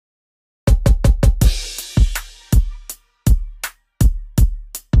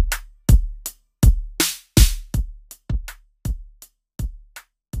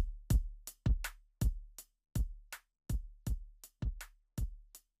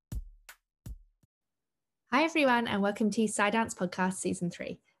Hi everyone and welcome to SciDance Podcast Season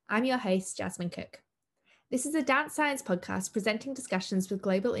 3. I'm your host, Jasmine Cook. This is a dance science podcast presenting discussions with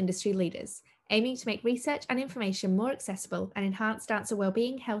global industry leaders, aiming to make research and information more accessible and enhance dancer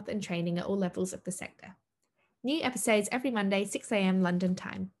wellbeing, health and training at all levels of the sector. New episodes every Monday, 6 a.m. London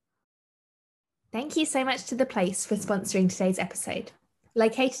time. Thank you so much to The Place for sponsoring today's episode.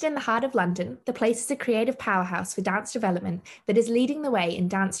 Located in the heart of London, The Place is a creative powerhouse for dance development that is leading the way in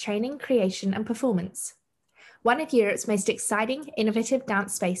dance training, creation and performance. One of Europe's most exciting, innovative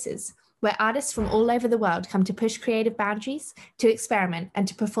dance spaces, where artists from all over the world come to push creative boundaries, to experiment, and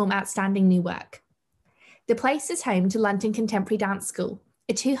to perform outstanding new work. The Place is home to London Contemporary Dance School,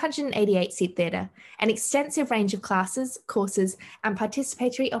 a 288-seat theatre, an extensive range of classes, courses, and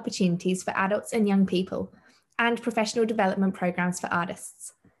participatory opportunities for adults and young people, and professional development programmes for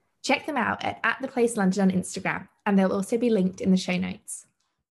artists. Check them out at @theplacelondon on Instagram, and they'll also be linked in the show notes.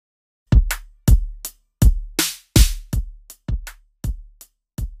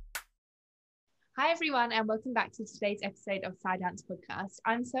 Hi everyone and welcome back to today's episode of SciDance Podcast.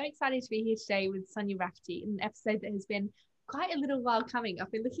 I'm so excited to be here today with Sonia Rafferty in an episode that has been quite a little while coming.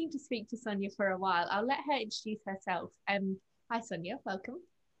 I've been looking to speak to Sonia for a while. I'll let her introduce herself. Hi Sonia, welcome.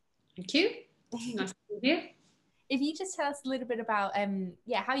 Thank you. Nice to be here. If you just tell us a little bit about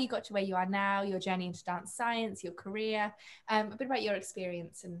how you got to where you are now, your journey into dance science, your career, a bit about your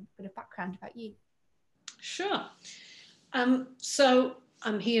experience and a bit of background about you. Sure. So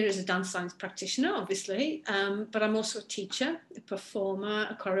I'm here as a dance science practitioner, obviously, but I'm also a teacher, a performer,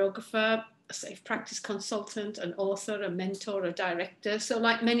 a choreographer, a safe practice consultant, an author, a mentor, a director. So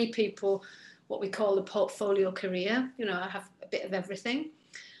like many people, what we call a portfolio career, I have a bit of everything.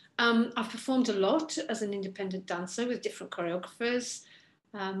 I've performed a lot as an independent dancer with different choreographers,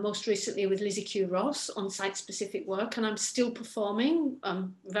 most recently with Lizzie Q. Ross on site-specific work, and I'm still performing.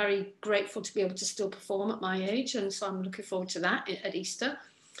 I'm very grateful to be able to still perform at my age, and so I'm looking forward to that at Easter.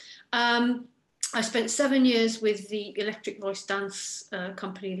 I spent 7 years with the electric voice dance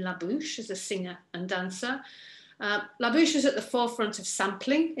company La Bouche as a singer and dancer. La Bouche was at the forefront of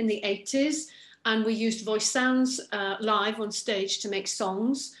sampling in the 80s, and we used voice sounds live on stage to make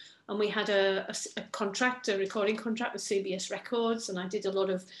songs. And we had a recording contract with CBS Records, and I did a lot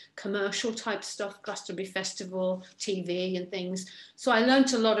of commercial type stuff, Glastonbury Festival, TV and things. So I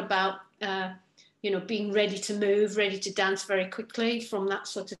learned a lot about, being ready to move, ready to dance very quickly from that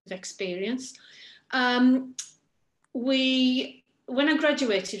sort of experience. When I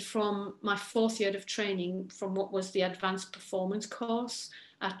graduated from my 4th year of training from what was the advanced performance course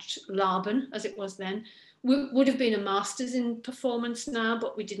at Laban, as it was then, would have been a master's in performance now,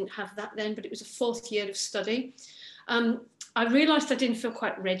 but we didn't have that then, but it was a 4th year of study. I realised I didn't feel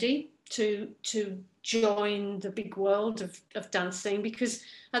quite ready to join the big world of dancing, because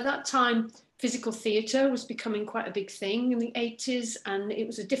at that time, physical theatre was becoming quite a big thing in the 80s, and it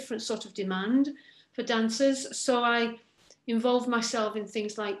was a different sort of demand for dancers. So I involved myself in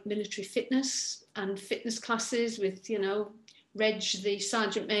things like military fitness and fitness classes with, Reg, the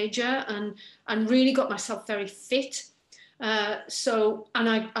Sergeant Major, and really got myself very fit. And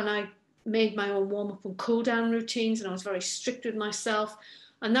I made my own warm-up and cool-down routines, and I was very strict with myself.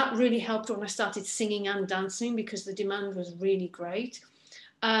 And that really helped when I started singing and dancing, because the demand was really great.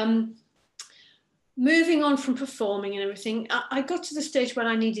 Moving on from performing and everything, I got to the stage where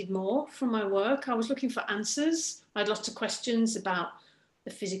I needed more from my work. I was looking for answers. I had lots of questions about the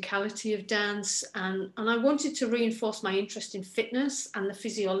physicality of dance, and I wanted to reinforce my interest in fitness and the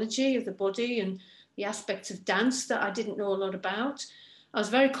physiology of the body and the aspects of dance that I didn't know a lot about. I was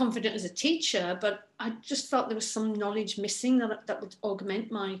very confident as a teacher, but I just felt there was some knowledge missing that would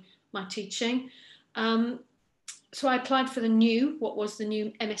augment my teaching. So I applied for what was the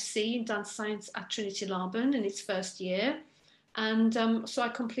new MSc in Dance Science at Trinity Laban in its 1st year. And so I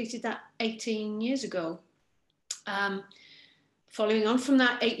completed that 18 years ago. Following on from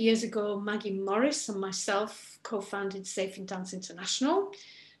that, 8 years ago, Maggie Morris and myself co-founded Safe in Dance International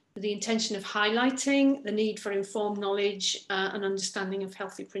with the intention of highlighting the need for informed knowledge and understanding of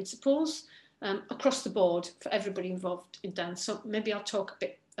healthy principles across the board for everybody involved in dance. So maybe I'll talk a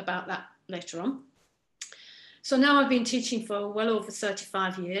bit about that later on. So now I've been teaching for well over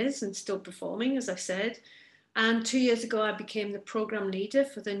 35 years and still performing, as I said. And 2 years ago, I became the program leader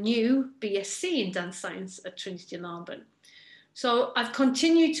for the new BSc in Dance Science at Trinity Laban. So I've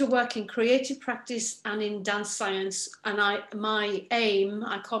continued to work in creative practice and in dance science, and my aim,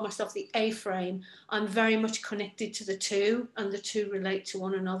 I call myself the A-frame. I'm very much connected to the two, and the two relate to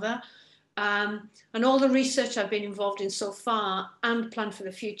one another. And all the research I've been involved in so far and plan for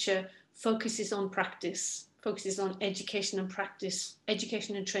the future focuses on practice, focuses on education and practice,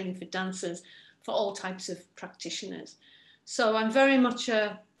 education and training for dancers, for all types of practitioners. So I'm very much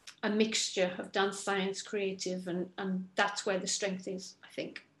a mixture of dance science, creative, and that's where the strength is, I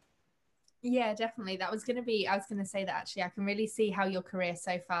think. Yeah, definitely. I was going to say that actually. I can really see how your career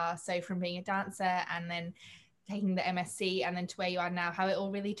so far, so from being a dancer and then taking the MSc and then to where you are now, how it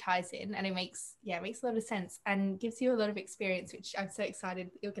all really ties in, and it makes a lot of sense and gives you a lot of experience, which I'm so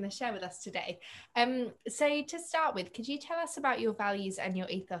excited you're going to share with us today. So to start with, could you tell us about your values and your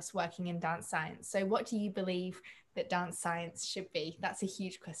ethos working in dance science? So what do you believe that dance science should be? That's a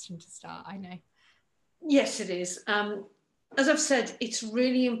huge question to start, I know. Yes, it is. As I've said, it's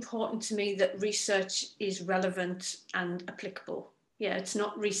really important to me that research is relevant and applicable. Yeah, it's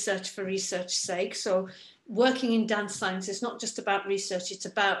not research for research's sake. So working in dance science is not just about research, it's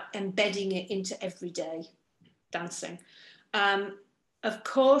about embedding it into everyday dancing. Of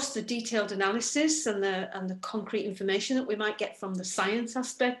course, the detailed analysis and the concrete information that we might get from the science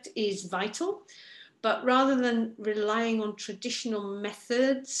aspect is vital. But rather than relying on traditional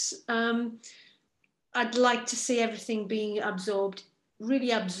methods, I'd like to see everything being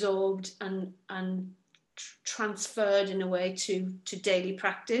really absorbed and transferred in a way to daily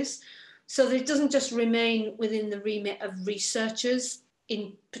practice, so that it doesn't just remain within the remit of researchers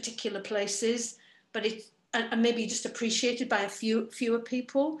in particular places, but it's and maybe just appreciated by fewer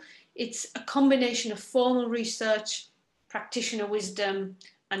people. It's a combination of formal research, practitioner wisdom,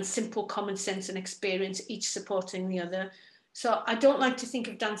 and simple common sense and experience, each supporting the other. So I don't like to think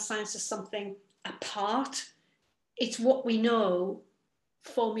of dance science as something apart. It's what we know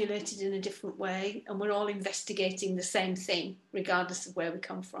formulated in a different way, and we're all investigating the same thing regardless of where we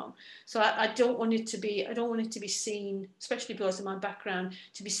come from. So I don't want it to be seen, especially because of my background,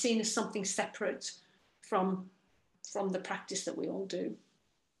 to be seen as something separate from the practice that we all do.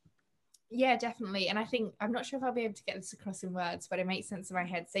 Yeah, definitely. And I think, I'm not sure if I'll be able to get this across in words, but it makes sense in my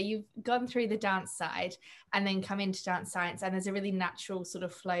head. So you've gone through the dance side and then come into dance science, and there's a really natural sort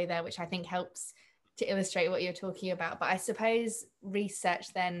of flow there, which I think helps to illustrate what you're talking about. But I suppose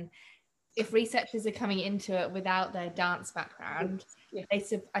research then, if researchers are coming into it without their dance background, yeah. I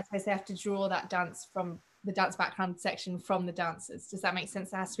suppose they have to draw that dance from the dance background section from the dancers. Does that make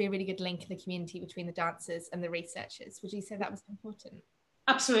sense? There has to be a really good link in the community between the dancers and the researchers. Would you say that was important?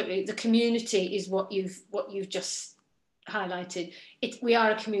 Absolutely. The community is what you've just highlighted. We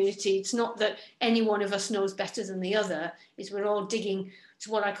are a community. It's not that any one of us knows better than the other. It's we're all digging. It's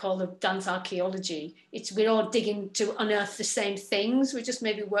what I call the dance archaeology. We're all digging to unearth the same things. We're just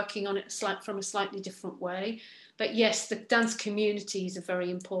maybe working on it from a slightly different way. But yes, the dance community is a very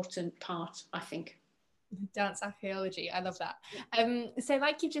important part, I think. Dance archaeology. I love that. So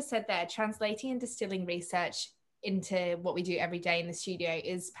like you just said there, translating and distilling research into what we do every day in the studio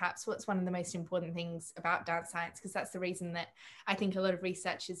is perhaps what's one of the most important things about dance science, because that's the reason that I think a lot of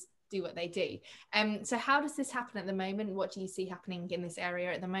researchers do what they do. So how does this happen at the moment? What do you see happening in this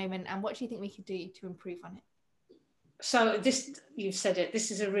area at the moment, and what do you think we could do to improve on it? So this, you've said it,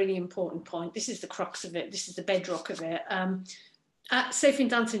 this is a really important point. This is the crux of it. This is the bedrock of it. At Safe in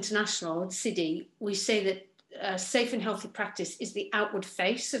Dance International, CIDI, we say that safe and healthy practice is the outward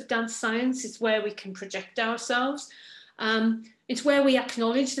face of dance science. It's where we can project ourselves. It's where we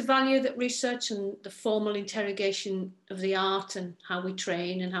acknowledge the value that research and the formal interrogation of the art and how we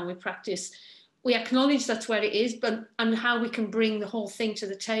train and how we practice, we acknowledge that's where it is, and how we can bring the whole thing to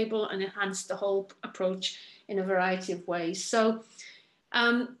the table and enhance the whole approach in a variety of ways. So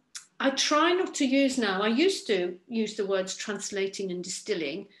I try not to use now, I used to use the words translating and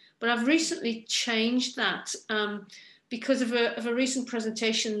distilling, but I've recently changed that because of a recent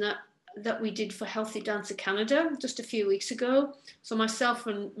presentation that we did for Healthy Dancer Canada just a few weeks ago. So myself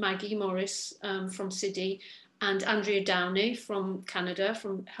and Maggie Morris from CIDI and Andrea Downey from Canada,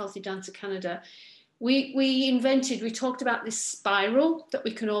 from Healthy Dancer Canada, we talked about this spiral that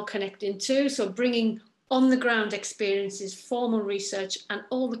we can all connect into. So bringing on the ground experiences, formal research, and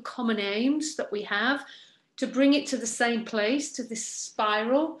all the common aims that we have to bring it to the same place, to this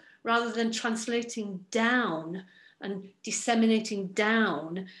spiral, rather than translating down and disseminating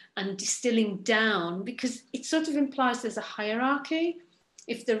down and distilling down, because it sort of implies there's a hierarchy.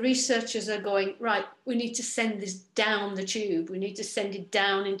 If the researchers are going, right, we need to send this down the tube, we need to send it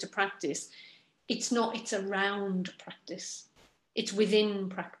down into practice. It's not, it's around practice. It's within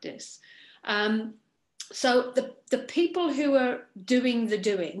practice. So the people who are doing the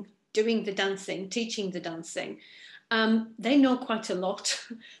dancing, teaching the dancing, they know quite a lot.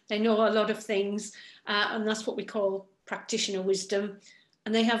 They know a lot of things, and that's what we call practitioner wisdom.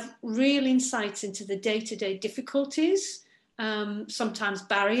 And they have real insights into the day-to-day difficulties, sometimes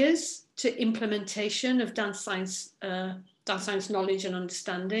barriers to implementation of dance science knowledge and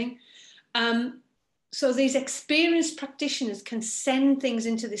understanding. So these experienced practitioners can send things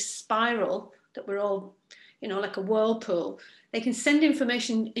into this spiral that we're all, like a whirlpool. They can send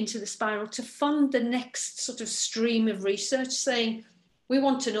information into the spiral to fund the next sort of stream of research, saying, we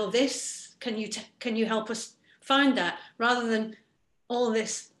want to know this, can you help us find that, rather than all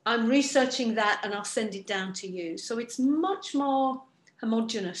this, I'm researching that and I'll send it down to you. So it's much more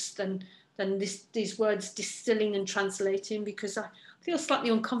homogenous than these words distilling and translating, because I feel slightly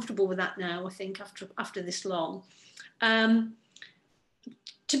uncomfortable with that now, I think, after this long.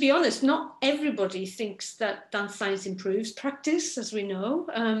 To be honest, not everybody thinks that dance science improves practice, as we know.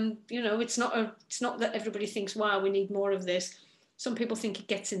 It's not that everybody thinks, wow, we need more of this. Some people think it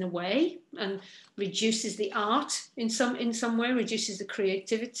gets in the way and reduces the art in some way, reduces the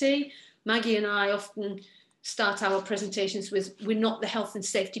creativity. Maggie and I often start our presentations with, we're not the health and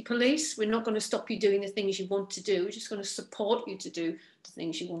safety police. We're not going to stop you doing the things you want to do. We're just going to support you to do the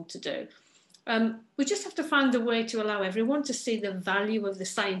things you want to do. We just have to find a way to allow everyone to see the value of the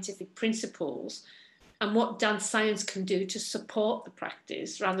scientific principles and what dance science can do to support the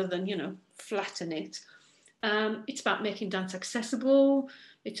practice, rather than, flatten it. It's about making dance accessible.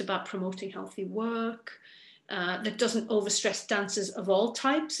 It's about promoting healthy work that doesn't overstress dancers of all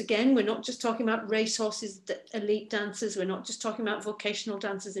types. Again, we're not just talking about racehorses, elite dancers. We're not just talking about vocational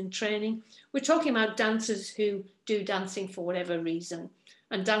dancers in training. We're talking about dancers who do dancing for whatever reason.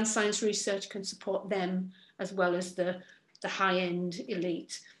 And dance science research can support them as well as the high-end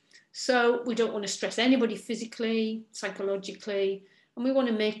elite. So we don't want to stress anybody physically, psychologically, and we want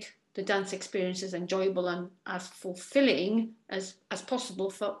to make the dance experience as enjoyable and as fulfilling as possible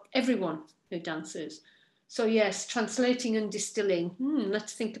for everyone who dances. So yes, translating and distilling,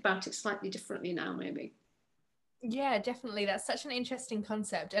 let's think about it slightly differently now, maybe. Yeah, definitely. That's such an interesting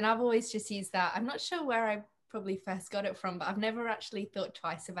concept. And I've always just used that. I'm not sure where I probably first got it from, but I've never actually thought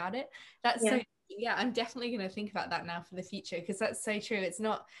twice about it. I'm definitely going to think about that now for the future, because that's so true.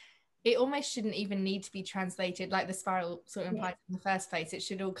 It almost shouldn't even need to be translated like the spiral sort of implies in the first place. It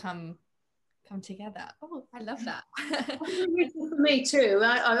should all come together. Oh, I love that. For me too.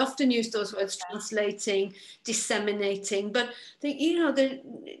 I often use those words, translating, disseminating, but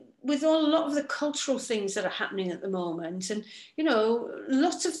with a lot of the cultural things that are happening at the moment, and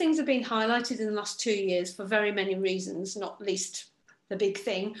lots of things have been highlighted in the last 2 years for very many reasons, not least the big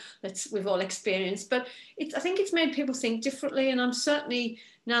thing that we've all experienced. But I think it's made people think differently, and I'm certainly,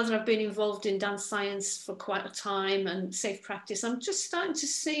 now that I've been involved in dance science for quite a time and safe practice, I'm just starting to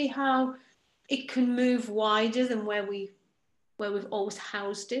see how it can move wider than where we've always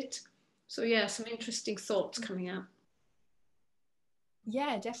housed it. So yeah, some interesting thoughts coming out.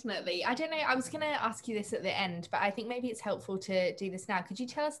 Yeah, definitely. I don't know, I was going to ask you this at the end, but I think maybe it's helpful to do this now. Could you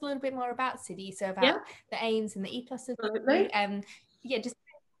tell us a little bit more about CIDI, so about the aims and the ethos of CIDI? Just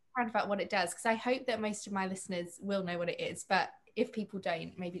kind of about what it does, because I hope that most of my listeners will know what it is, but if people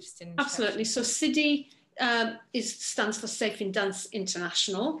don't, maybe just an introduction. Absolutely. So CIDI stands for Safe in Dance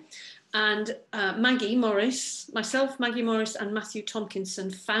International. And Maggie Morris, and Matthew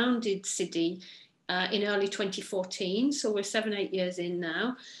Tomkinson founded CIDI in early 2014. So we're 7-8 years in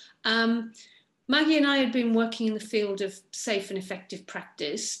now. Maggie and I had been working in the field of safe and effective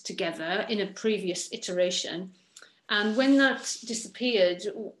practice together in a previous iteration. And when that disappeared,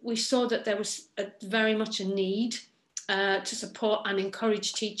 we saw that there was very much a need to support and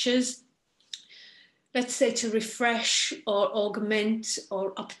encourage teachers, let's say, to refresh or augment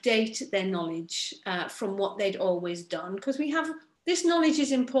or update their knowledge from what they'd always done. Because this knowledge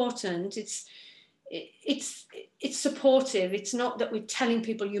is important. It's supportive. It's not that we're telling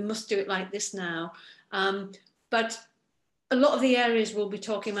people you must do it like this now. But a lot of the areas we'll be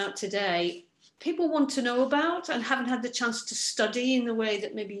talking about today, people want to know about and haven't had the chance to study in the way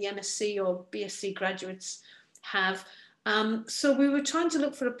that maybe MSc or BSc graduates have. So we were trying to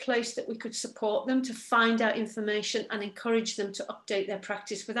look for a place that we could support them to find out information and encourage them to update their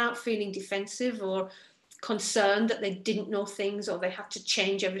practice without feeling defensive or concerned that they didn't know things or they had to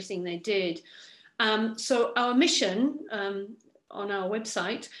change everything they did. So our mission on our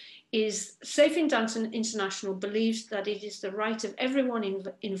website is Safe in Dance International believes that it is the right of everyone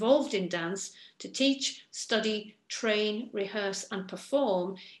involved in dance to teach, study, train, rehearse and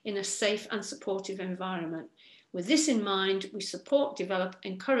perform in a safe and supportive environment. With this in mind, we support, develop,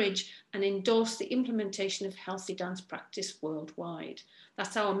 encourage and endorse the implementation of healthy dance practice worldwide.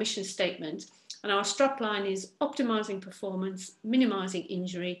 That's our mission statement. And our strapline is optimising performance, minimising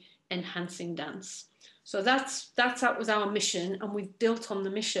injury, enhancing dance. So that was our mission, and we've built on the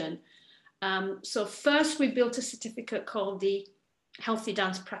mission. So first we built a certificate called the Healthy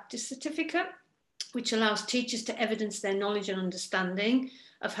Dance Practice Certificate. which allows teachers to evidence their knowledge and understanding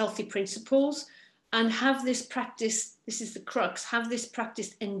of healthy principles and have this practice, this is the crux, have this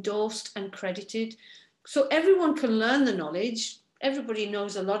practice endorsed and credited. So everyone can learn the knowledge. Everybody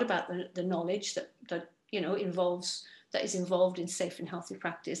knows a lot about the knowledge that is involved in safe and healthy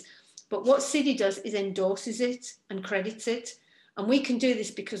practice. But what CIDI does is endorses it and credits it. And we can do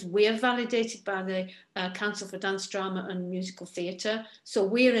this because we're validated by the Council for Dance, Drama and Musical Theatre. So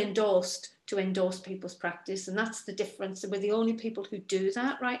we're endorsed to endorse people's practice. And that's the difference. We're the only people who do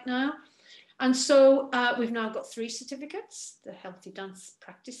that right now. And so we've now got 3 certificates: the Healthy Dance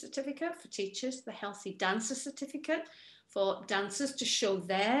Practice Certificate for teachers, the Healthy Dancer Certificate for dancers to show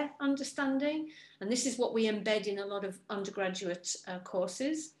their understanding. And this is what we embed in a lot of undergraduate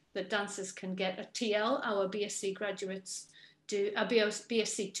courses, that dancers can get a TL. Our BSc graduates do,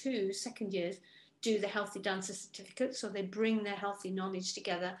 BSc 2 second years do the Healthy Dancer Certificate. So they bring their healthy knowledge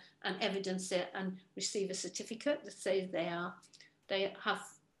together and evidence it and receive a certificate that says they have,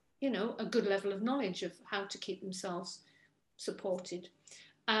 a good level of knowledge of how to keep themselves supported.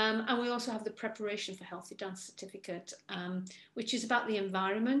 And we also have the Preparation for Healthy Dance Certificate, which is about the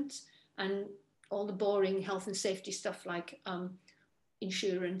environment and all the boring health and safety stuff like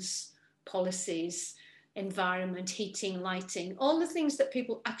insurance, policies, environment, heating, lighting, all the things that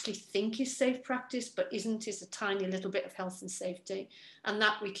people actually think is safe practice but isn't, is a tiny little bit of health and safety. And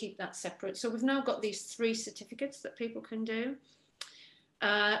that we keep that separate. So we've now got these 3 certificates that people can do.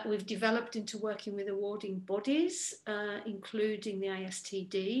 We've developed into working with awarding bodies, including the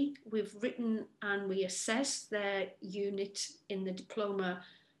ISTD. We've written and we assess their unit in the diploma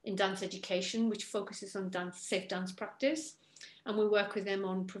in dance education, which focuses on safe dance practice. And we work with them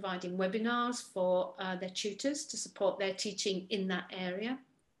on providing webinars for their tutors to support their teaching in that area.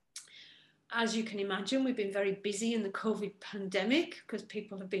 As you can imagine, we've been very busy in the COVID pandemic because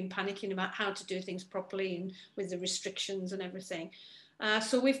people have been panicking about how to do things properly and with the restrictions and everything.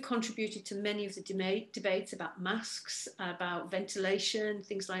 So we've contributed to many of the debates about masks, about ventilation,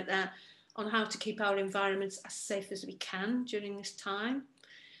 things like that, on how to keep our environments as safe as we can during this time.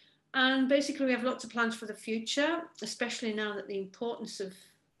 And basically we have lots of plans for the future, especially now that the importance of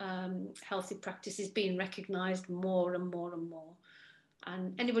healthy practice is being recognised more and more and more.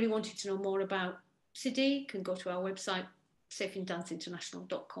 And anybody wanting to know more about CIDI can go to our website,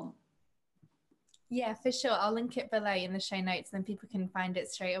 safeindanceinternational.com. Yeah, for sure. I'll link it below in the show notes, and then people can find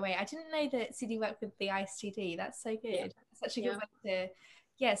it straight away. I didn't know that CIDI worked with the ISTD. That's so good. Yeah. Such a good way to...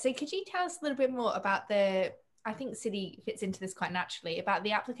 Yeah, so could you tell us a little bit more about I think CIDI fits into this quite naturally, about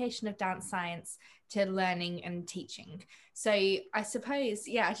the application of dance science to learning and teaching. So I suppose,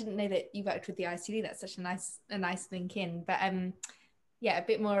 I didn't know that you worked with the ISTD. That's such a nice link in. But a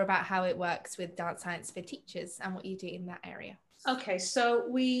bit more about how it works with dance science for teachers and what you do in that area. Okay, so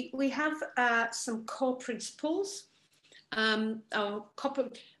we have some core principles. As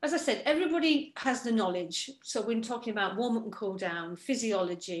I said, everybody has the knowledge. So we're talking about warm up and cool down,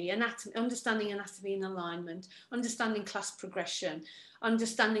 physiology, anatomy, understanding anatomy and alignment, understanding class progression,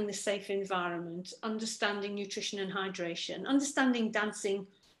 understanding the safe environment, understanding nutrition and hydration, understanding dancing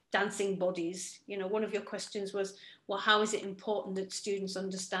bodies. One of your questions was, well, how is it important that students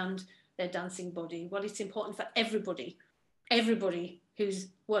understand their dancing body? Well, it's important for everybody who's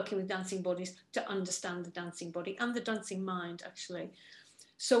working with dancing bodies to understand the dancing body and the dancing mind, actually.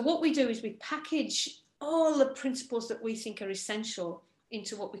 So what we do is we package all the principles that we think are essential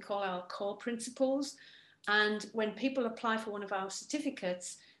into what we call our core principles. And when people apply for one of our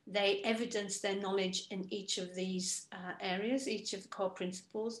certificates, they evidence their knowledge in each of these areas, each of the core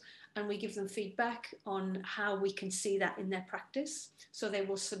principles, and we give them feedback on how we can see that in their practice. So they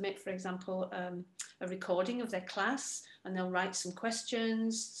will submit, for example, a recording of their class, and they'll write some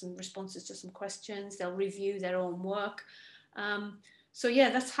questions, some responses to some questions. They'll review their own work.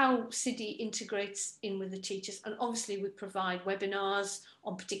 That's how CIDI integrates in with the teachers. And obviously we provide webinars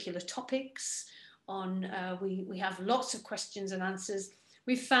on particular topics. We have lots of questions and answers.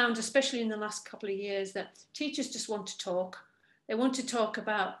 We've found, especially in the last couple of years, that teachers just want to talk. They want to talk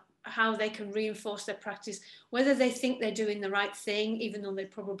about how they can reinforce their practice, whether they think they're doing the right thing, even though they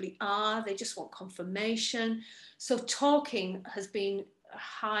probably are. They just want confirmation. So talking has been a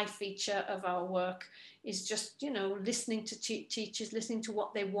high feature of our work, is just, listening to teachers, listening to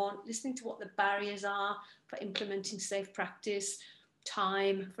what they want, listening to what the barriers are for implementing safe practice,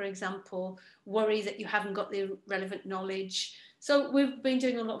 time, for example, worry that you haven't got the relevant knowledge. So we've been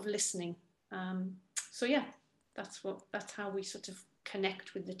doing a lot of listening. That's how we sort of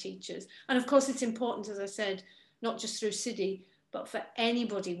connect with the teachers. And of course it's important, as I said, not just through CIDI, but for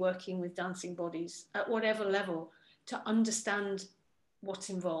anybody working with dancing bodies at whatever level, to understand what's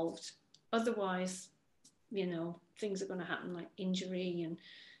involved Otherwise, things are going to happen like injury and,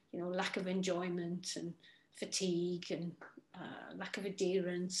 lack of enjoyment and fatigue and lack of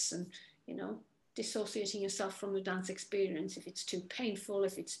adherence and, dissociating yourself from the dance experience if it's too painful,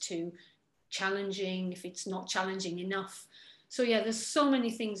 if it's too challenging, if it's not challenging enough. So yeah, there's so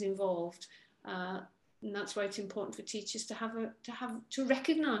many things involved, and that's why it's important for teachers to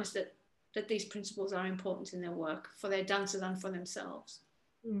recognise that these principles are important in their work for their dancers and for themselves.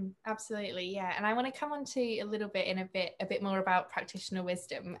 Absolutely, yeah. And I want to come on to a little bit in a bit more about practitioner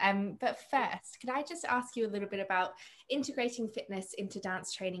wisdom. But first, could I just ask you a little bit about integrating fitness into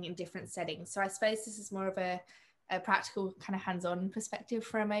dance training in different settings? So I suppose this is more of a practical kind of hands-on perspective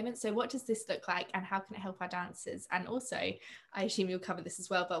for a moment. So what does this look like and how can it help our dancers? And also, I assume you'll cover this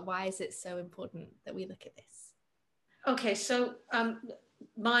as well, but why is it so important that we look at this? Okay, so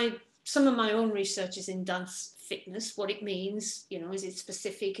some of my own research is in dance fitness, what it means, is it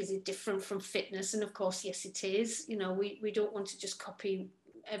specific, is it different from fitness? And of course, yes, it is. We don't want to just copy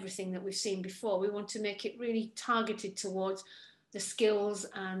everything that we've seen before. We want to make it really targeted towards the skills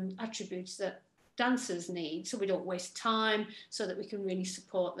and attributes that dancers need, so we don't waste time, so that we can really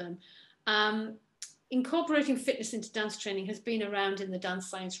support them. Incorporating fitness into dance training has been around in the dance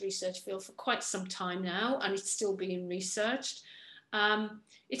science research field for quite some time now, and it's still being researched.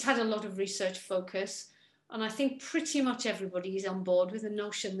 It's had a lot of research focus, and I think pretty much everybody is on board with the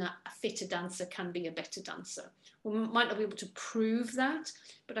notion that a fitter dancer can be a better dancer. We might not be able to prove that,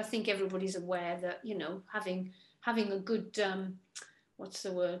 but I think everybody's aware that, having a good,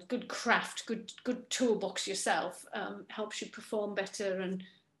 good craft, good toolbox yourself helps you perform better and,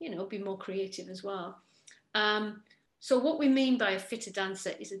 be more creative as well. So what we mean by a fitter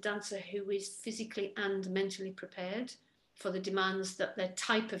dancer is a dancer who is physically and mentally prepared for the demands that their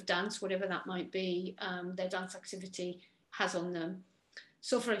type of dance, whatever that might be, their dance activity has on them.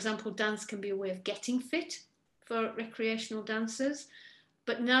 So, for example, dance can be a way of getting fit for recreational dancers,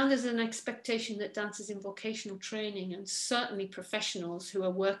 but now there's an expectation that dancers in vocational training, and certainly professionals who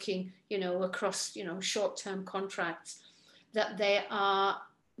are working, across, short-term contracts, that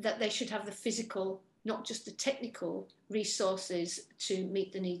they should have the physical, not just the technical resources to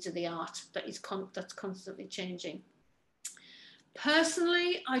meet the needs of the art that's constantly changing.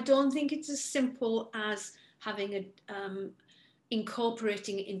 Personally, I don't think it's as simple as having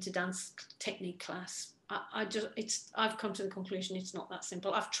incorporating it into dance technique class. I've come to the conclusion it's not that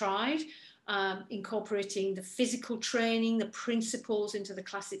simple. I've tried incorporating the physical training, the principles into the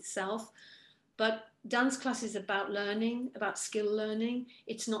class itself, but dance class is about learning, about skill learning.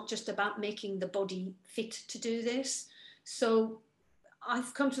 It's not just about making the body fit to do this. So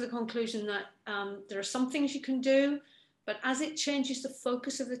I've come to the conclusion that there are some things you can do, but as it changes the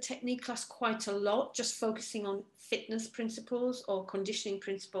focus of the technique class quite a lot, just focusing on fitness principles or conditioning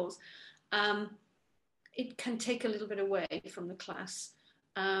principles, it can take a little bit away from the class.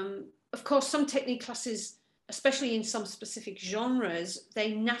 Of course, some technique classes, especially in some specific genres,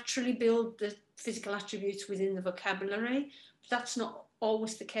 they naturally build the physical attributes within the vocabulary. That's not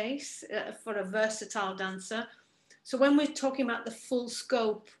always the case for a versatile dancer. So when we're talking about the full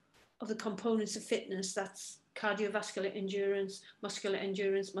scope of the components of fitness, that's cardiovascular endurance,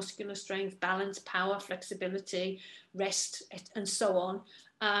 muscular strength, balance, power, flexibility, rest, and so on.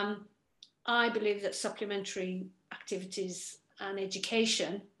 I believe that supplementary activities and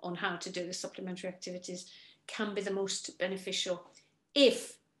education on how to do the supplementary activities can be the most beneficial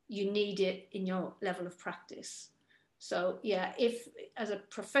if you need it in your level of practice. So yeah, if as a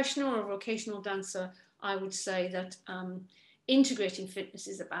professional or vocational dancer, I would say that integrating fitness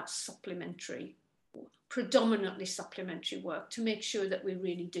is about predominantly supplementary work to make sure that we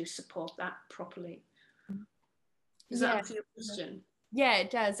really do support that properly. Does that answer your question? Yeah,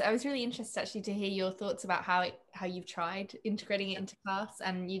 it does. I was really interested actually to hear your thoughts about how you've tried integrating it into class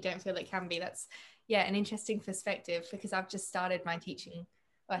and you don't feel it can be. That's an interesting perspective because I've just started my teaching.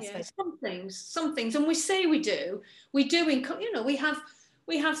 Well, some things, and we say we do, we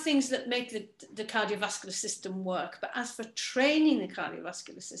have things that make the cardiovascular system work, but as for training the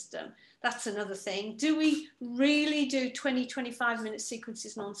cardiovascular system, that's another thing. Do we really do 20-25 minute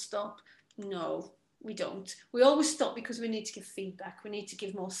sequences non-stop? No, we don't. We always stop because we need to give feedback. We need to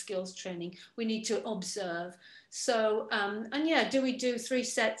give more skills training. We need to observe. So, and yeah, do we do 3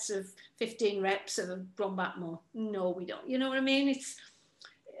 sets of 15 reps of a Grand Battement? No, we don't. You know what I mean? It's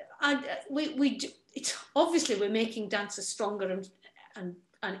obviously we're making dancers stronger and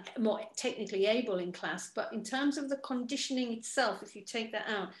more technically able in class, but in terms of the conditioning itself, if you take that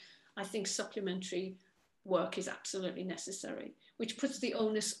out, I think supplementary work is absolutely necessary, which puts the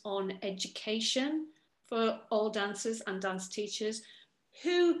onus on education for all dancers and dance teachers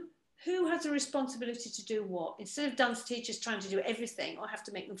who who has a responsibility to do what? Instead of dance teachers trying to do everything or have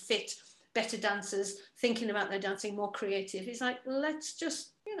to make them fit, better dancers, thinking about their dancing, more creative, it's like, let's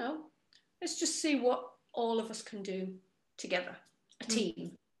just see what all of us can do together, a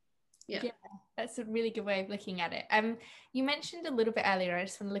team. Yeah, that's a really good way of looking at it. You mentioned a little bit earlier, I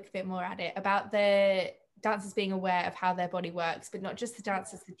just want to look a bit more at it, about the dancers being aware of how their body works, but not just the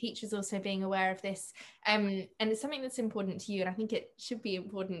dancers, the teachers also being aware of this. And it's something that's important to you, and I think it should be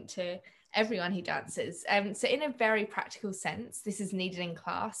important to everyone who dances. So in a very practical sense, this is needed in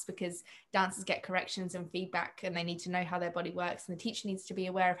class because dancers get corrections and feedback and they need to know how their body works, and the teacher needs to be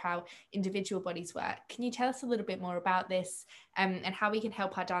aware of how individual bodies work. Can you tell us a little bit more about this, and how we can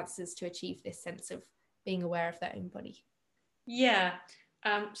help our dancers to achieve this sense of being aware of their own body? Yeah.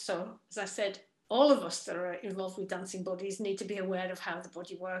 So as I said, all of us that are involved with dancing bodies need to be aware of how the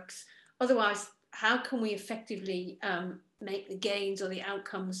body works. Otherwise, how can we effectively make the gains or the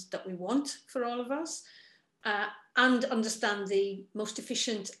outcomes that we want for all of us, and understand the most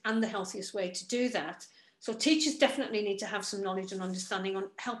efficient and the healthiest way to do that? So teachers definitely need to have some knowledge and understanding on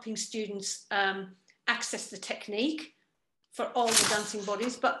helping students access the technique for all the dancing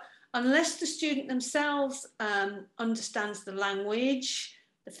bodies. But unless the student themselves understands the language,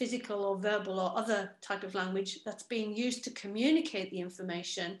 the physical or verbal or other type of language that's being used to communicate the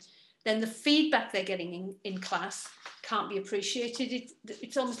information, then the feedback they're getting in class can't be appreciated.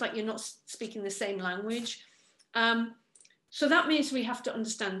 It's almost like you're not speaking the same language. So that means we have to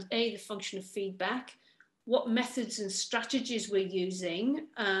understand, A, the function of feedback, what methods and strategies we're using,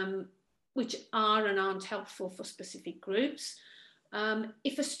 which are and aren't helpful for specific groups.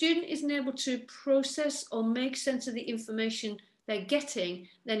 If a student isn't able to process or make sense of the information they're getting,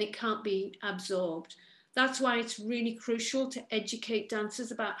 then it can't be absorbed. That's why it's really crucial to educate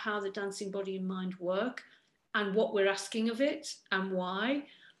dancers about how the dancing body and mind work and what we're asking of it and why.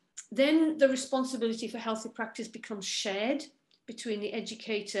 Then the responsibility for healthy practice becomes shared between the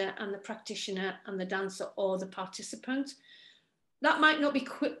educator and the practitioner and the dancer or the participant. That might not be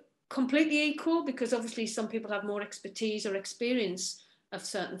completely equal, because obviously some people have more expertise or experience of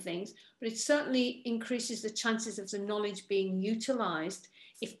certain things, but it certainly increases the chances of the knowledge being utilised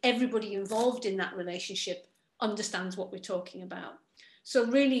if everybody involved in that relationship understands what we're talking about. So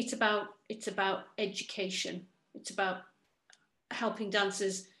really it's about education. It's about helping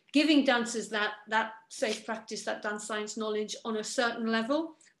dancers, giving dancers that safe practice, that dance science knowledge on a certain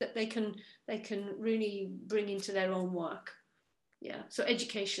level that they can really bring into their own work. Yeah, so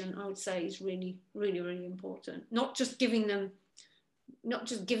education, I would say, is really, really, really important. Not just giving them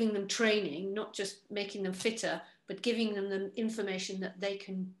training, not just making them fitter, but giving them the information that they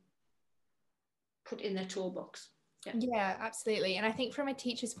can put in their toolbox. Yeah, absolutely. And I think from a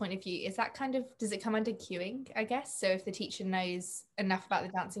teacher's point of view, does it come under cueing, I guess? So if the teacher knows enough about the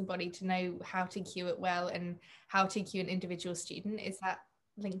dancing body to know how to cue it well and how to cue an individual student, is that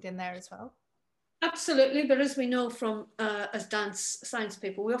linked in there as well? Absolutely, but as we know from as dance science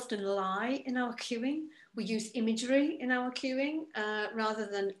people, we often lie in our cueing. We use imagery in our cueing rather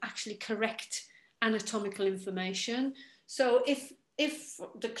than actually correct anatomical information. So if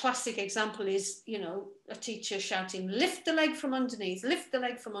the classic example is, a teacher shouting, lift the leg from underneath, lift the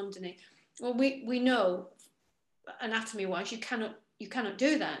leg from underneath. Well, we know anatomy-wise you cannot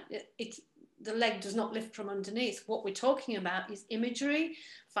do that. The leg does not lift from underneath. What we're talking about is imagery.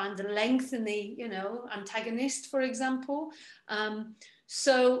 Find the length in the, antagonist, for example.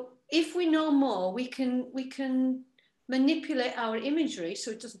 So if we know more, we can manipulate our imagery so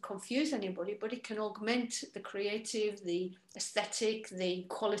it doesn't confuse anybody, but it can augment the creative, the aesthetic, the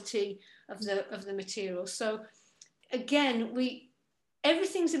quality of the material. So again,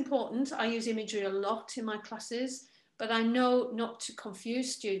 everything's important. I use imagery a lot in my classes, but I know not to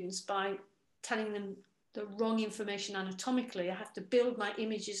confuse students by telling them the wrong information anatomically. I have to build my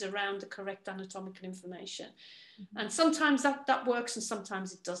images around the correct anatomical information. Mm-hmm. And sometimes that works and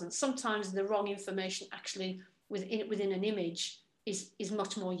sometimes it doesn't. Sometimes the wrong information actually within an image is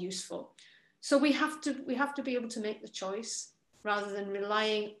much more useful. So we have to be able to make the choice rather than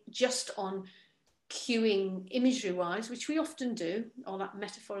relying just on cueing imagery wise, which we often do, all that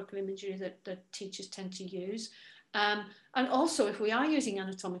metaphorical imagery that teachers tend to use. And also, if we are using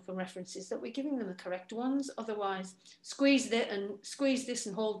anatomical references, that we're giving them the correct ones. Otherwise, squeeze this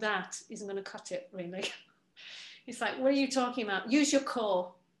and hold that isn't going to cut it, really. It's like, what are you talking about? Use your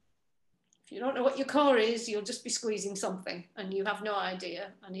core. If you don't know what your core is, you'll just be squeezing something and you have no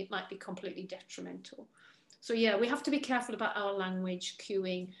idea, and it might be completely detrimental. So yeah, we have to be careful about our language,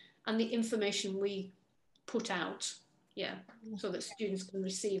 cueing, and the information we put out, so that students can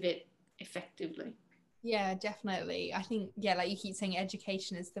receive it effectively. Yeah, definitely. I think, yeah, like you keep saying,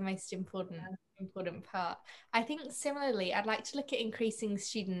 education is the most important part. I think similarly, I'd like to look at increasing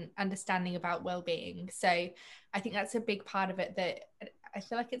student understanding about well-being. So I think that's a big part of it that I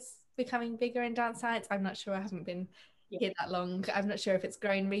feel like it's becoming bigger in dance science. I'm not sure, I haven't been here that long. I'm not sure if it's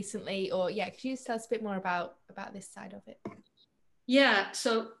grown recently or yeah, could you just tell us a bit more about this side of it? Yeah,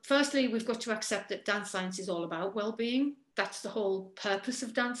 so firstly, we've got to accept that dance science is all about well-being. That's the whole purpose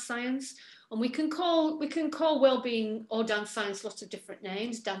of dance science. And we can call well-being or dance science lots of different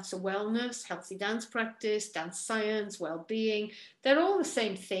names: dancer wellness, healthy dance practice, dance science, well-being. They're all the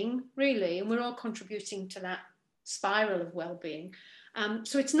same thing, really, and we're all contributing to that spiral of well-being.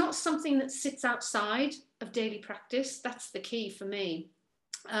 So it's not something that sits outside of daily practice. That's the key for me.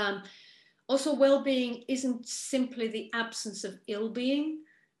 Um, Also, well-being isn't simply the absence of ill-being.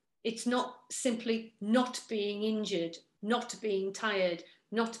 It's not simply not being injured, not being tired,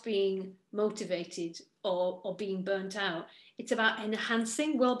 not being motivated, or being burnt out. It's about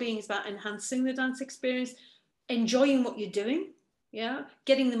enhancing. Well-being is about enhancing the dance experience, enjoying what you're doing, yeah,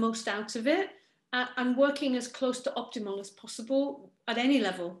 getting the most out of it, and working as close to optimal as possible at any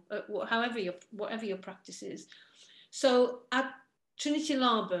level, whatever your practice is. So at Trinity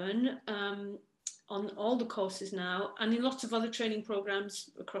Laban, on all the courses now, and in lots of other training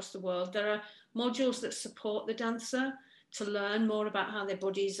programs across the world, there are modules that support the dancer to learn more about how their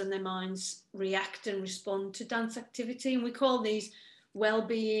bodies and their minds react and respond to dance activity. And we call these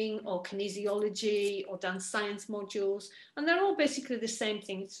well-being or kinesiology or dance science modules. And they're all basically the same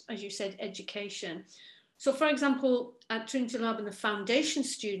things, as you said, education. So for example, at Trinity Laban, the foundation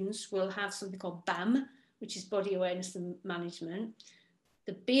students will have something called BAM, which is body awareness and management.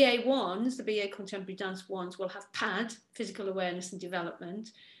 The BA ones, the BA Contemporary Dance ones, will have PAD, physical awareness and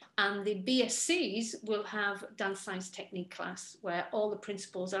development. And the BScs will have dance science technique class, where all the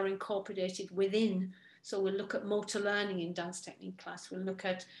principles are incorporated within. So we'll look at motor learning in dance technique class. We'll look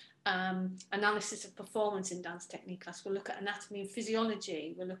at analysis of performance in dance technique class. We'll look at anatomy and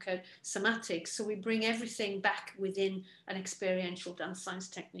physiology. We'll look at somatics. So we bring everything back within an experiential dance science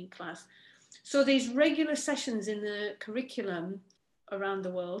technique class. So these regular sessions in the curriculum around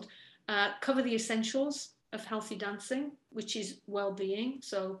the world cover the essentials of healthy dancing, which is well-being.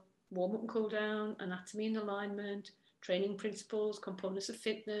 So warm up and cool down, anatomy and alignment, training principles, components of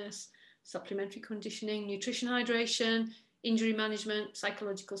fitness, supplementary conditioning, nutrition, hydration, injury management,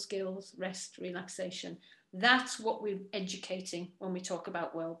 psychological skills, rest, relaxation. That's what we're educating when we talk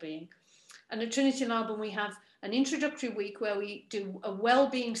about well-being. And at Trinity Laban, we have an introductory week where we do a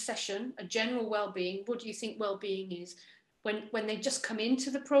well-being session, a general well-being. What do you think well-being is? When they just come into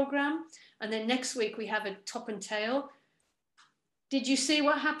the program. And then next week we have a top and tail. Did you see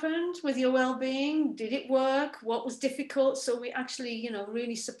what happened with your well-being? Did it work? What was difficult? So we actually,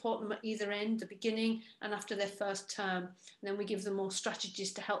 really support them at either end, the beginning and after their first term. And then we give them more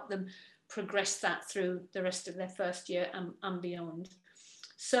strategies to help them progress that through the rest of their first year and beyond.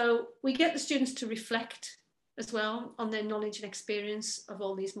 So we get the students to reflect as well on their knowledge and experience of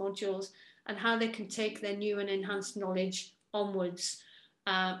all these modules and how they can take their new and enhanced knowledge onwards.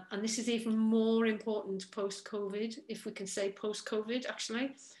 And this is even more important post-COVID, if we can say post-COVID,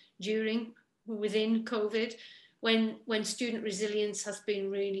 actually, within COVID, when student resilience has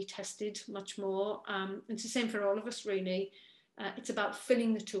been really tested much more. And it's the same for all of us, really. It's about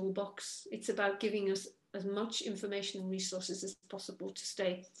filling the toolbox. It's about giving us as much information and resources as possible to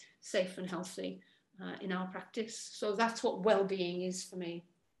stay safe and healthy in our practice. So that's what well-being is for me.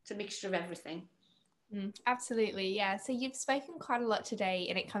 It's a mixture of everything. Absolutely, yeah. So you've spoken quite a lot today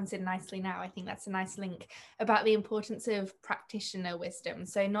and it comes in nicely now. I think that's a nice link about the importance of practitioner wisdom.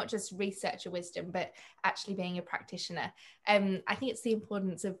 So not just researcher wisdom, but actually being a practitioner. I think it's the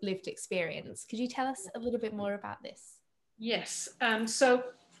importance of lived experience. Could you tell us a little bit more about this? Yes. So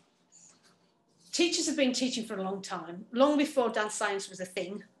teachers have been teaching for a long time, long before dance science was a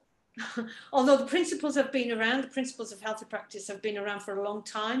thing. Although the principles have been around, the principles of healthy practice have been around for a long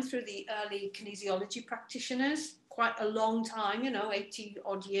time through the early kinesiology practitioners, quite a long time, 80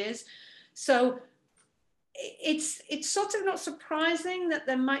 odd years. So it's sort of not surprising that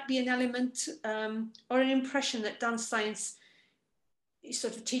there might be an element or an impression that dance science is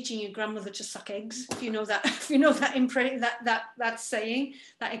sort of teaching your grandmother to suck eggs. If you know that, that saying,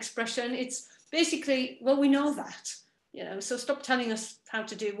 that expression, it's basically, well, we know that. So stop telling us how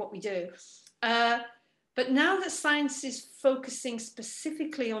to do what we do. But now that science is focusing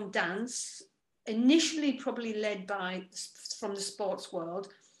specifically on dance, initially probably led from the sports world,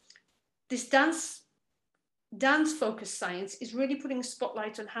 this dance-focused science is really putting a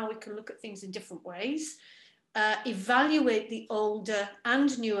spotlight on how we can look at things in different ways, evaluate the older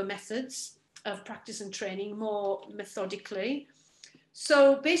and newer methods, of practice and training more methodically.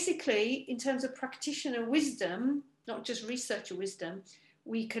 So basically, in terms of practitioner wisdom, not just researcher wisdom,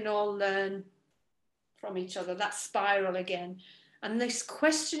 we can all learn from each other, that spiral again. And this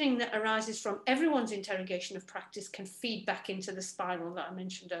questioning that arises from everyone's interrogation of practice can feed back into the spiral that I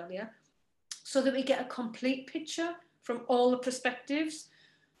mentioned earlier, so that we get a complete picture from all the perspectives.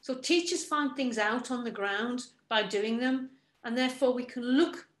 So teachers find things out on the ground by doing them, and therefore we can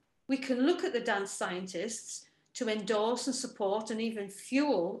look at the dance scientists to endorse and support and even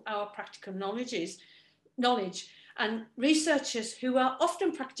fuel our practical knowledge. And researchers who are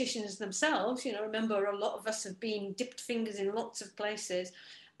often practitioners themselves, remember, a lot of us have been dipped fingers in lots of places.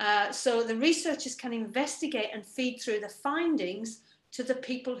 So the researchers can investigate and feed through the findings to the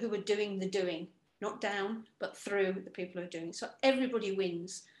people who are doing the doing, not down, but through the people who are doing. So everybody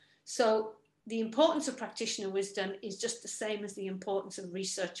wins. So the importance of practitioner wisdom is just the same as the importance of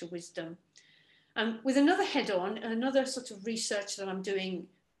researcher wisdom. With another head-on, another sort of research that I'm doing,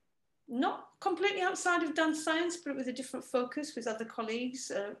 not completely outside of dance science, but with a different focus with other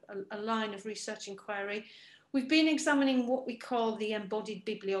colleagues, a line of research inquiry, we've been examining what we call the embodied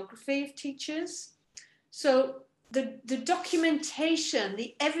bibliography of teachers. So the documentation,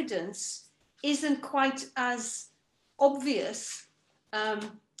 the evidence isn't quite as obvious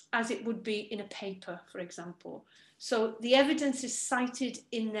as it would be in a paper, for example. So the evidence is cited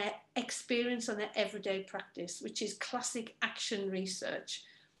in their experience and their everyday practice, which is classic action research.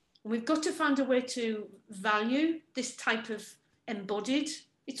 And we've got to find a way to value this type of embodied.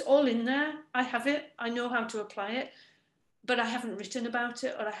 It's all in there. I have it. I know how to apply it, but I haven't written about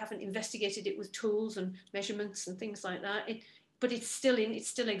it, or I haven't investigated it with tools and measurements and things like that. But it still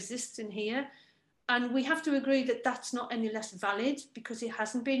exists in here. And we have to agree that that's not any less valid because it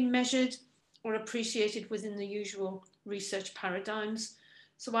hasn't been measured or appreciated within the usual research paradigms.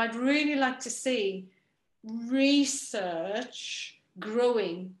 So I'd really like to see research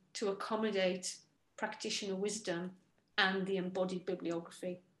growing to accommodate practitioner wisdom and the embodied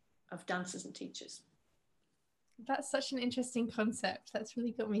bibliography of dancers and teachers. That's such an interesting concept. That's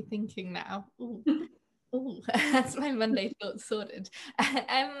really got me thinking now. Oh, that's my Monday thoughts sorted.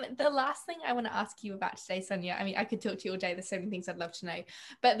 The last thing I want to ask you about today, Sonia, I mean, I could talk to you all day. There's so many things I'd love to know.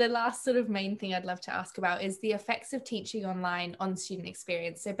 But the last sort of main thing I'd love to ask about is the effects of teaching online on student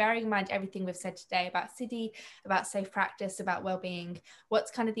experience. So bearing in mind everything we've said today about CIDI, about safe practice, about wellbeing, what's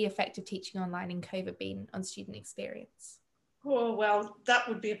kind of the effect of teaching online in COVID been on student experience? Oh, well, that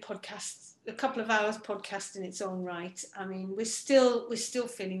would be a podcast, a couple of hours podcast in its own right. I mean, we're still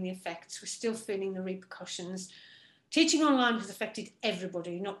feeling the effects. We're still feeling the repercussions. Teaching online has affected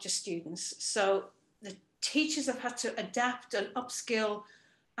everybody, not just students. So the teachers have had to adapt and upskill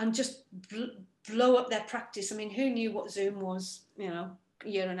and just blow up their practice. I mean, who knew what Zoom was, a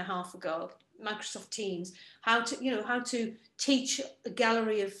year and a half ago? Microsoft Teams, how to teach a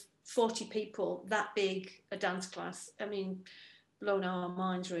gallery of 40 people that big, a dance class. I mean, blown our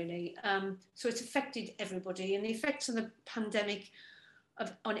minds really. So it's affected everybody, and the effects of the pandemic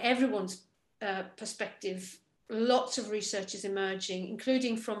on everyone's perspective. Lots of research is emerging,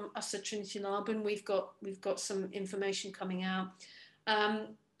 including from us at Trinity Laban. We've got some information coming out.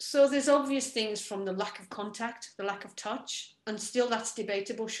 So there's obvious things from the lack of contact, the lack of touch, and still that's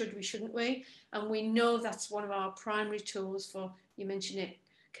debatable, should we, shouldn't we? And we know that's one of our primary tools for, you mentioned it,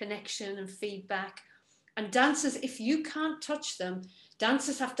 connection and feedback. And dancers, if you can't touch them,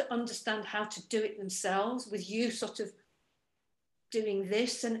 dancers have to understand how to do it themselves with you sort of doing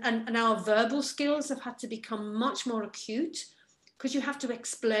this. And our verbal skills have had to become much more acute because you have to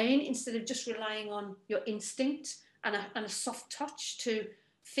explain instead of just relying on your instinct and a soft touch to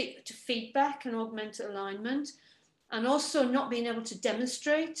feedback and augment alignment. And also not being able to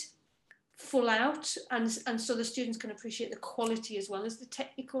demonstrate full out, and so the students can appreciate the quality as well as the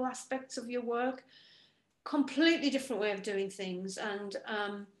technical aspects of your work. Completely different way of doing things, and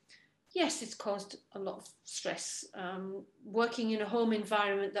yes, it's caused a lot of stress. Working in a home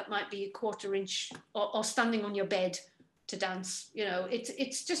environment that might be a quarter inch or standing on your bed to dance,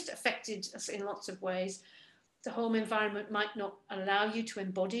 it's just affected us in lots of ways. The home environment might not allow you to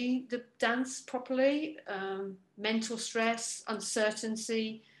embody the dance properly. Mental stress,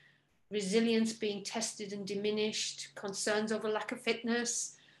 uncertainty, resilience being tested and diminished, concerns over lack of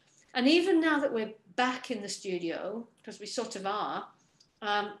fitness. And even now that we're back in the studio, because we sort of are,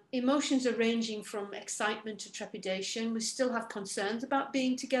 emotions are ranging from excitement to trepidation. We still have concerns about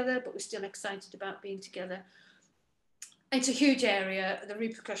being together, but we're still excited about being together. It's a huge area. The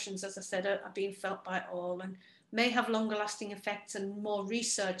repercussions, as I said, are being felt by all and may have longer lasting effects, and more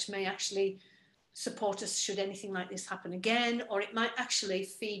research may actually support us should anything like this happen again, or it might actually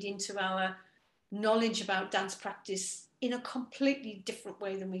feed into our knowledge about dance practice in a completely different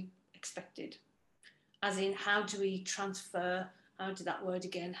way than we expected. As in, how do we transfer, how do that word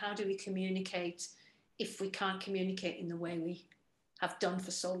again, how do we communicate if we can't communicate in the way we have done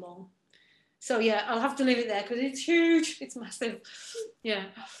for so long? So yeah, I'll have to leave it there because it's huge, it's massive. Yeah.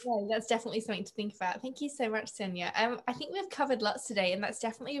 That's definitely something to think about. Thank you so much, Sonia. I think we've covered lots today, and that's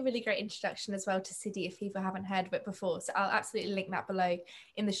definitely a really great introduction as well to Siddhi if people haven't heard of it before. So I'll absolutely link that below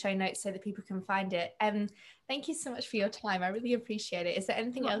in the show notes so that people can find it. Thank you so much for your time. I really appreciate it. Is there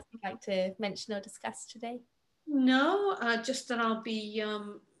anything else you'd like to mention or discuss today? No, just that I'll be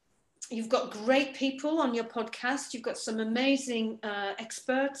you've got great people on your podcast. You've got some amazing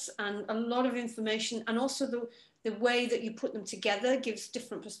experts and a lot of information, and also the way that you put them together gives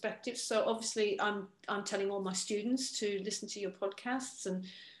different perspectives. So obviously, I'm telling all my students to listen to your podcasts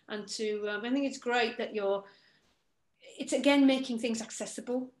and to. I think it's great that it's again making things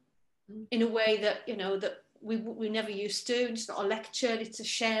accessible in a way that that we never used to. It's not a lecture; it's a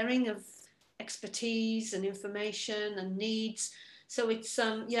sharing of expertise and information and needs. So it's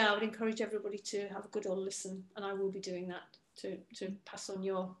yeah, I would encourage everybody to have a good old listen, and I will be doing that to pass on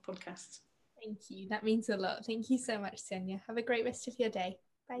your podcast. Thank you. That means a lot. Thank you so much, Sonia. Have a great rest of your day.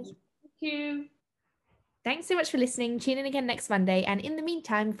 Bye. Thank you. Thanks so much for listening. Tune in again next Monday, and in the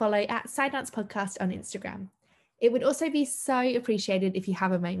meantime, follow @Sidedance Podcast on Instagram. It would also be so appreciated if you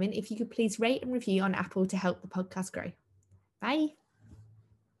have a moment, if you could please rate and review on Apple to help the podcast grow. Bye.